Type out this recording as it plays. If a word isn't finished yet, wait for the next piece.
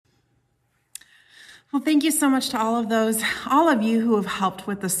Well, thank you so much to all of you who have helped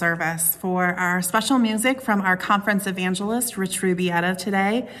with the service. For our special music from our conference evangelist, Rich Rubietta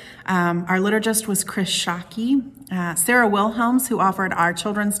today. Our liturgist was Chris Shockey. Sarah Wilhelms, who offered our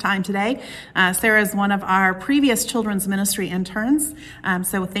children's time today. Sarah is one of our previous children's ministry interns.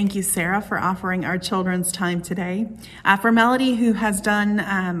 So thank you, Sarah, for offering our children's time today. For Melody, who has done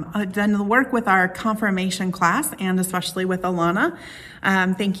the work with our confirmation class and especially with Alana.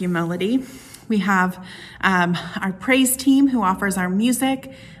 Thank you, Melody. We have our praise team who offers our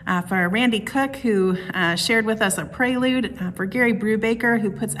music, for Randy Cook, who shared with us a prelude, for Gary Brubaker,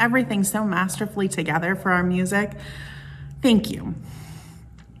 who puts everything so masterfully together for our music. Thank you.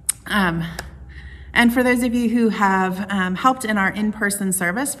 And for those of you who have helped in our in-person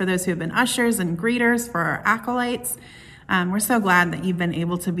service, for those who have been ushers and greeters, for our acolytes, we're so glad that you've been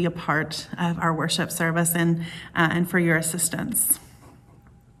able to be a part of our worship service and for your assistance.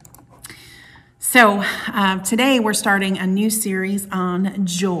 So today we're starting a new series on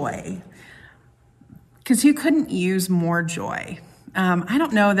joy, because who couldn't use more joy? I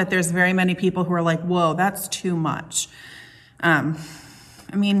don't know that there's very many people who are like, whoa, that's too much.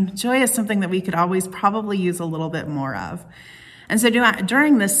 Joy is something that we could always probably use a little bit more of. And so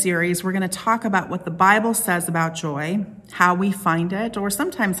during this series, we're going to talk about what the Bible says about joy, how we find it, or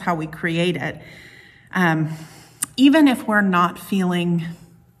sometimes how we create it, even if we're not feeling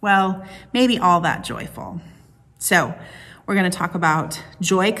maybe all that joyful. So we're going to talk about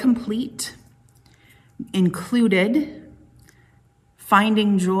joy complete, included,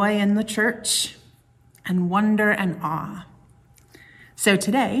 finding joy in the church, and wonder and awe. So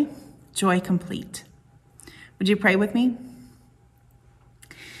today, joy complete. Would you pray with me?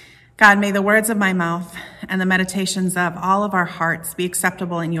 God, may the words of my mouth and the meditations of all of our hearts be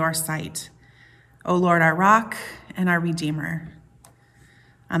acceptable in your sight. O Lord, our rock and our redeemer.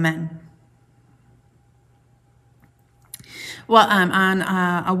 Amen. Well, on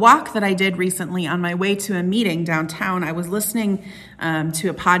a walk that I did recently on my way to a meeting downtown, I was listening to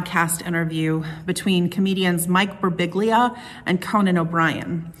a podcast interview between comedians Mike Birbiglia and Conan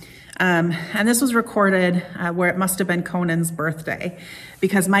O'Brien. And this was recorded where it must have been Conan's birthday,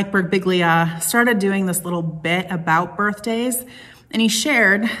 because Mike Birbiglia started doing this little bit about birthdays. And he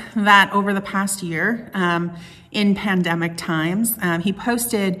shared that over the past year, in pandemic times, he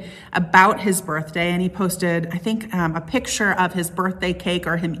posted about his birthday, and he posted, I think, a picture of his birthday cake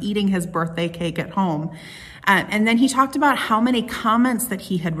or him eating his birthday cake at home. And then he talked about how many comments that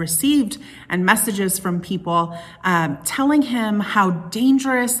he had received and messages from people telling him how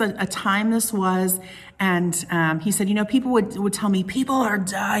dangerous a time this was. And he said, people would tell me, people are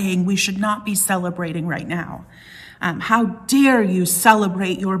dying. We should not be celebrating right now. How dare you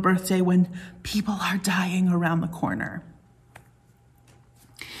celebrate your birthday when people are dying around the corner?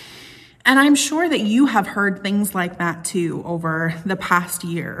 And I'm sure that you have heard things like that too over the past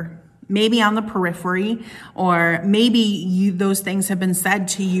year, maybe on the periphery, or maybe those things have been said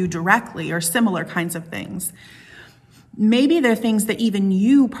to you directly, or similar kinds of things. Maybe they're things that even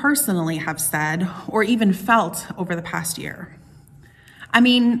you personally have said or even felt over the past year.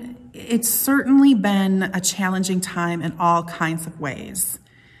 It's certainly been a challenging time in all kinds of ways.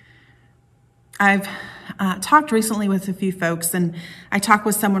 I've talked recently with a few folks, and I talked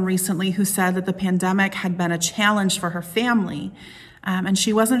with someone recently who said that the pandemic had been a challenge for her family, and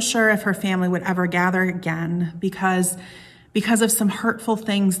she wasn't sure if her family would ever gather again because of some hurtful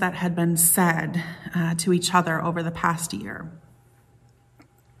things that had been said to each other over the past year.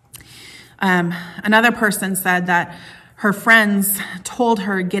 Another person said that her friends told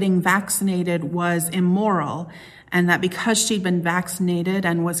her getting vaccinated was immoral, and that because she'd been vaccinated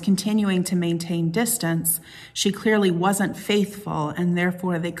and was continuing to maintain distance, she clearly wasn't faithful, and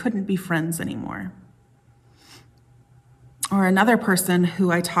therefore they couldn't be friends anymore. Or another person who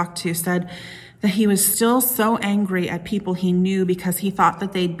I talked to said that he was still so angry at people he knew because he thought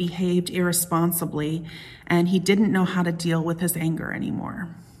that they'd behaved irresponsibly, and he didn't know how to deal with his anger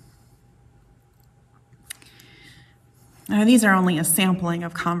anymore. Now, these are only a sampling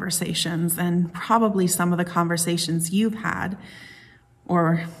of conversations, and probably some of the conversations you've had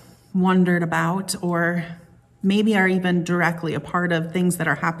or wondered about, or maybe are even directly a part of things that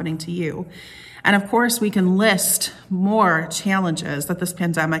are happening to you. And of course, we can list more challenges that this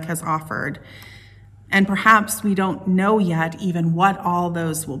pandemic has offered. And perhaps we don't know yet even what all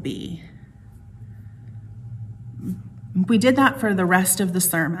those will be. If we did that for the rest of the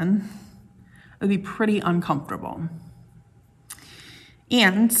sermon, it would be pretty uncomfortable.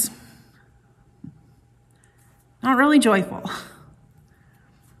 And not really joyful.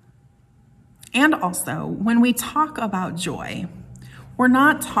 And also, when we talk about joy, we're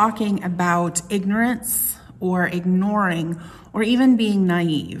not talking about ignorance or ignoring or even being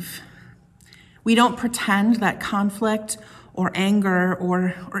naive. We don't pretend that conflict or anger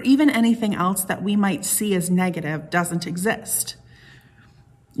or even anything else that we might see as negative doesn't exist.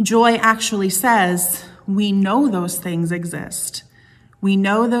 Joy actually says we know those things exist. We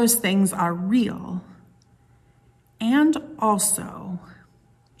know those things are real. And also,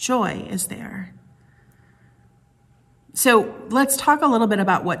 joy is there. So let's talk a little bit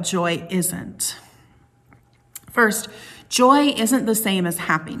about what joy isn't. First, joy isn't the same as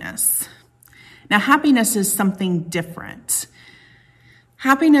happiness. Now, happiness is something different.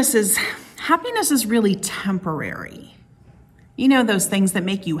 Happiness is really temporary. You know, those things that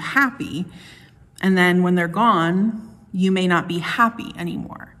make you happy, and then when they're gone, you may not be happy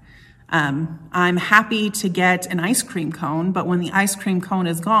anymore. I'm happy to get an ice cream cone, but when the ice cream cone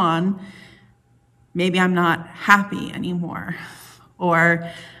is gone, maybe I'm not happy anymore.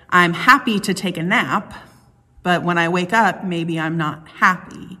 Or I'm happy to take a nap, but when I wake up, maybe I'm not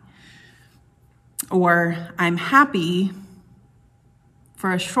happy. Or I'm happy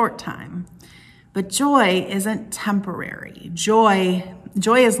for a short time. But joy isn't temporary. Joy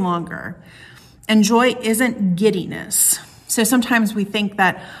is longer. And joy isn't giddiness. So sometimes we think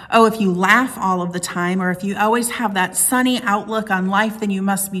that, if you laugh all of the time, or if you always have that sunny outlook on life, then you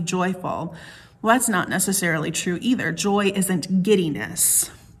must be joyful. Well, that's not necessarily true either. Joy isn't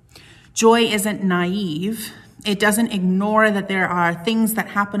giddiness. Joy isn't naive. It doesn't ignore that there are things that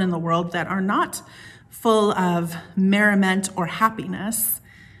happen in the world that are not full of merriment or happiness.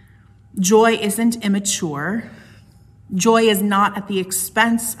 Joy isn't immature. Joy is not at the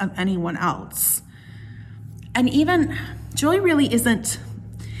expense of anyone else. And even joy really isn't,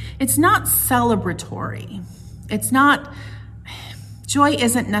 it's not celebratory. Joy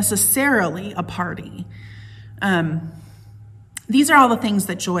isn't necessarily a party. These are all the things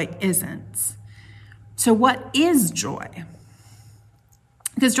that joy isn't. So what is joy?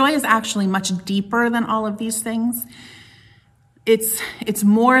 Because joy is actually much deeper than all of these things. It's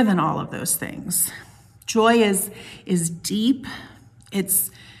more than all of those things. Joy is deep.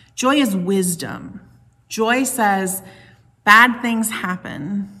 Joy is wisdom. Joy says bad things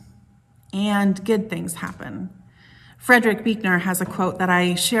happen and good things happen. Frederick Buechner has a quote that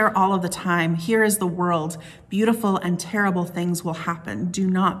I share all of the time. Here is the world. Beautiful and terrible things will happen. Do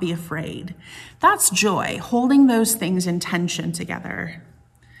not be afraid. That's joy, holding those things in tension together.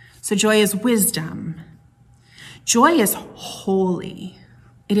 So joy is wisdom. Joy is holy.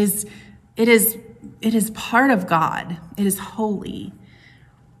 It is part of God. It is holy.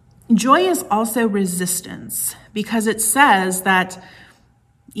 Joy is also resistance, because it says that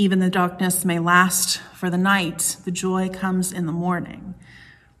even the darkness may last for the night, the joy comes in the morning.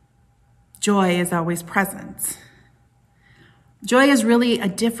 Joy is always present. Joy is really a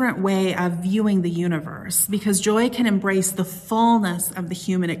different way of viewing the universe, because joy can embrace the fullness of the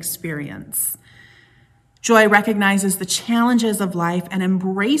human experience. Joy recognizes the challenges of life and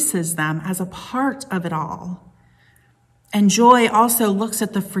embraces them as a part of it all. And joy also looks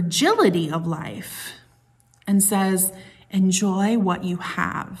at the fragility of life and says, enjoy what you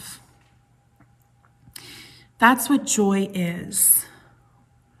have. That's what joy is.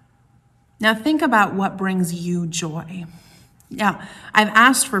 Now think about what brings you joy. Now, I've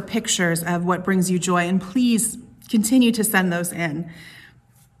asked for pictures of what brings you joy, and please continue to send those in.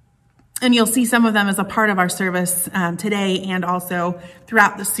 And you'll see some of them as a part of our service today and also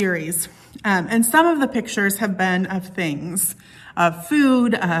throughout the series. And some of the pictures have been of things, of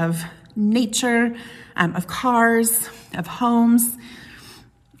food, of nature, of cars, of homes.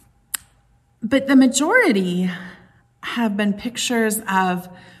 But the majority have been pictures of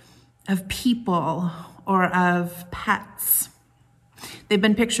people or of pets. They've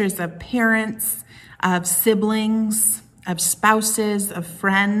been pictures of parents, of siblings, of spouses, of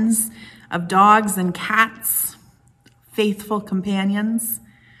friends, of dogs and cats, faithful companions.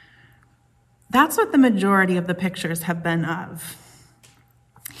 That's what the majority of the pictures have been of.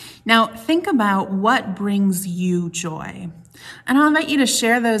 Now, think about what brings you joy. And I'll invite you to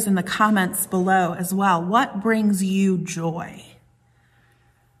share those in the comments below as well. What brings you joy?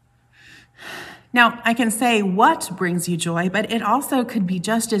 Now, I can say what brings you joy, but it also could be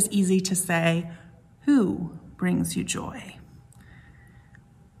just as easy to say who brings you joy.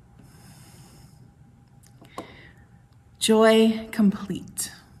 Joy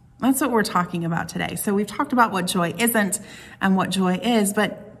complete. That's what we're talking about today. So we've talked about what joy isn't and what joy is,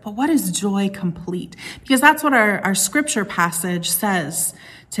 but what is joy complete? Because that's what our scripture passage says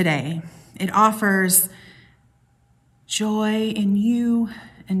today. It offers joy in you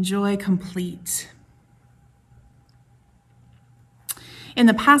and joy complete. In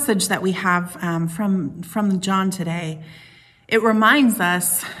the passage that we have from John today, it reminds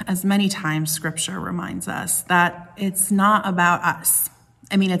us, as many times Scripture reminds us, that it's not about us.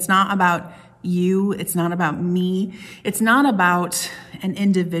 I mean, it's not about you. It's not about me. It's not about an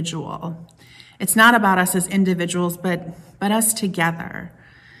individual. It's not about us as individuals, but us together.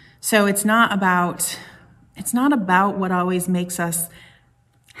 So it's not about what always makes us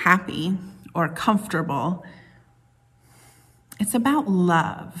happy or comfortable. It's about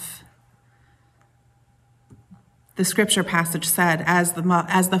love. The scripture passage said, as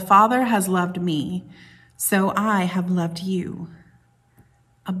the Father has loved me, so I have loved you.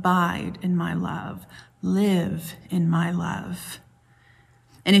 Abide in my love. Live in my love.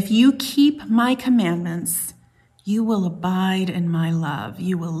 And if you keep my commandments, you will abide in my love.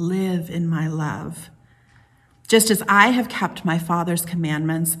 You will live in my love. Just as I have kept my Father's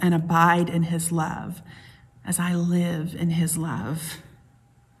commandments and abide in his love, as I live in his love.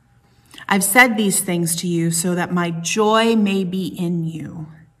 I've said these things to you so that my joy may be in you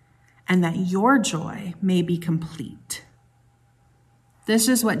and that your joy may be complete. This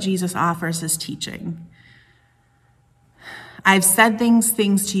is what Jesus offers as teaching. I've said things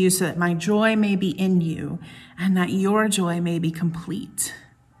to you so that my joy may be in you and that your joy may be complete.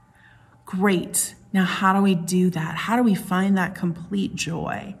 Great. Now, how do we do that? How do we find that complete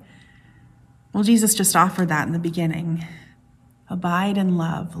joy? Well, Jesus just offered that in the beginning. Abide in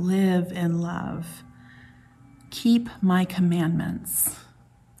love, live in love. Keep my commandments.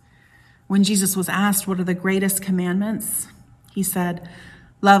 When Jesus was asked, what are the greatest commandments? He said,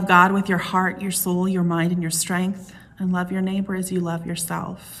 love God with your heart, your soul, your mind, and your strength, and love your neighbor as you love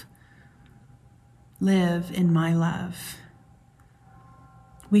yourself. Live in my love.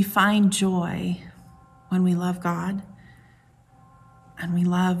 We find joy when we love God and we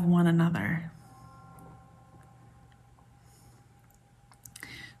love one another.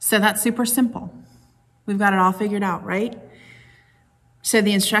 So that's super simple. We've got it all figured out, right? So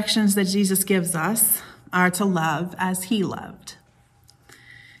the instructions that Jesus gives us are to love as he loved,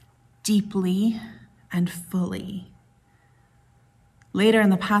 deeply and fully. Later in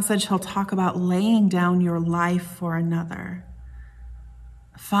the passage, he'll talk about laying down your life for another,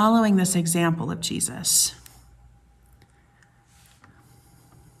 following this example of Jesus.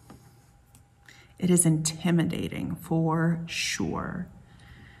 It is intimidating for sure.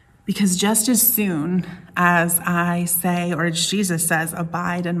 Because just as soon as I say, or as Jesus says,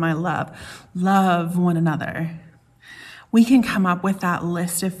 abide in my love, love one another, we can come up with that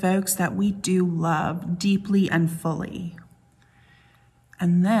list of folks that we do love deeply and fully.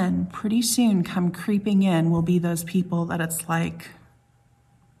 And then pretty soon come creeping in will be those people that it's like,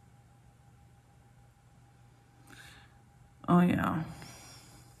 oh yeah.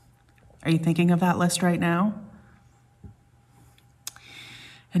 Are you thinking of that list right now?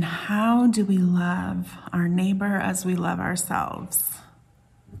 And how do we love our neighbor as we love ourselves?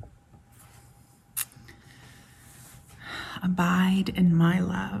 Abide in my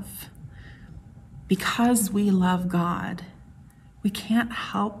love. Because we love God, we can't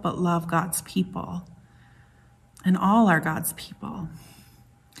help but love God's people, and all are God's people.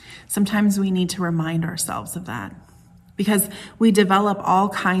 Sometimes we need to remind ourselves of that, because we develop all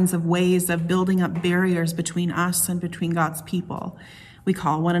kinds of ways of building up barriers between us and between God's people. We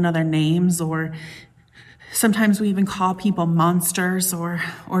call one another names, or sometimes we even call people monsters, or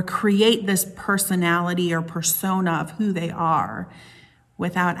create this personality or persona of who they are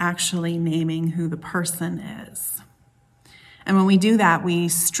without actually naming who the person is. And when we do that, we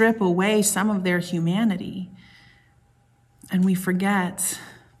strip away some of their humanity, and we forget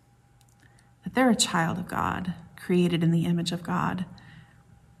that they're a child of God, created in the image of God,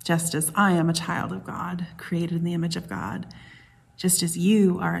 just as I am a child of God, created in the image of God, just as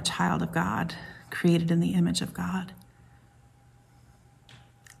you are a child of God, created in the image of God.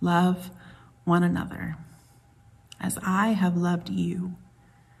 Love one another as I have loved you.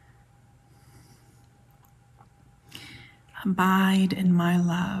 Abide in my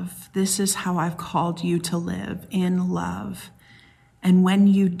love. This is how I've called you to live, in love. And when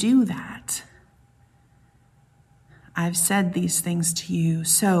you do that, I've said these things to you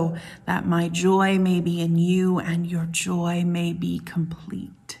so that my joy may be in you and your joy may be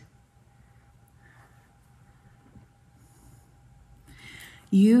complete.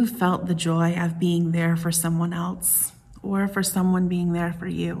 You felt the joy of being there for someone else, or for someone being there for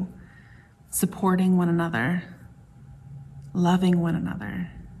you, supporting one another, loving one another,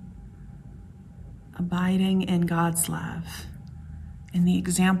 abiding in God's love, in the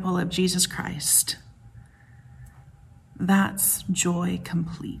example of Jesus Christ. That's joy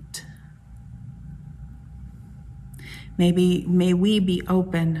complete. May we be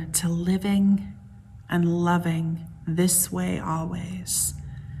open to living and loving this way always,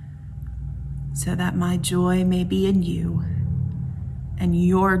 so that my joy may be in you and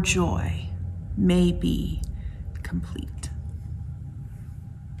your joy may be complete.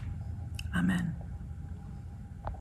 Amen.